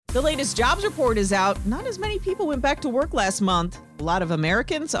The latest jobs report is out. Not as many people went back to work last month. A lot of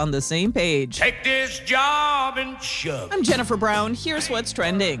Americans on the same page. Take this job and shove it. I'm Jennifer Brown. Here's what's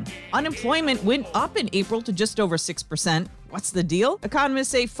trending. Unemployment went up in April to just over 6%. What's the deal? Economists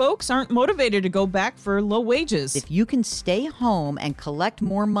say folks aren't motivated to go back for low wages. If you can stay home and collect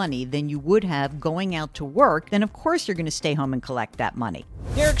more money than you would have going out to work, then of course you're going to stay home and collect that money.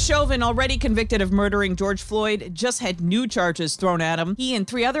 Derek Chauvin, already convicted of murdering George Floyd, just had new charges thrown at him. He and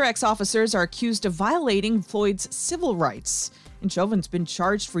 3 other ex-officers are accused of violating Floyd's civil rights. And Chauvin's been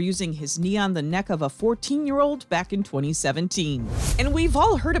charged for using his knee on the neck of a 14-year-old back in 2017. And we've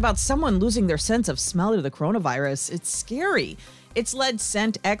all heard about someone losing their sense of smell to the coronavirus. It's scary. It's led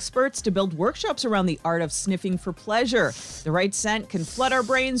scent experts to build workshops around the art of sniffing for pleasure. The right scent can flood our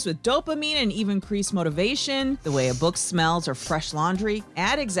brains with dopamine and even increase motivation, the way a book smells or fresh laundry.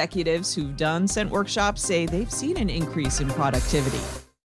 Ad executives who've done scent workshops say they've seen an increase in productivity.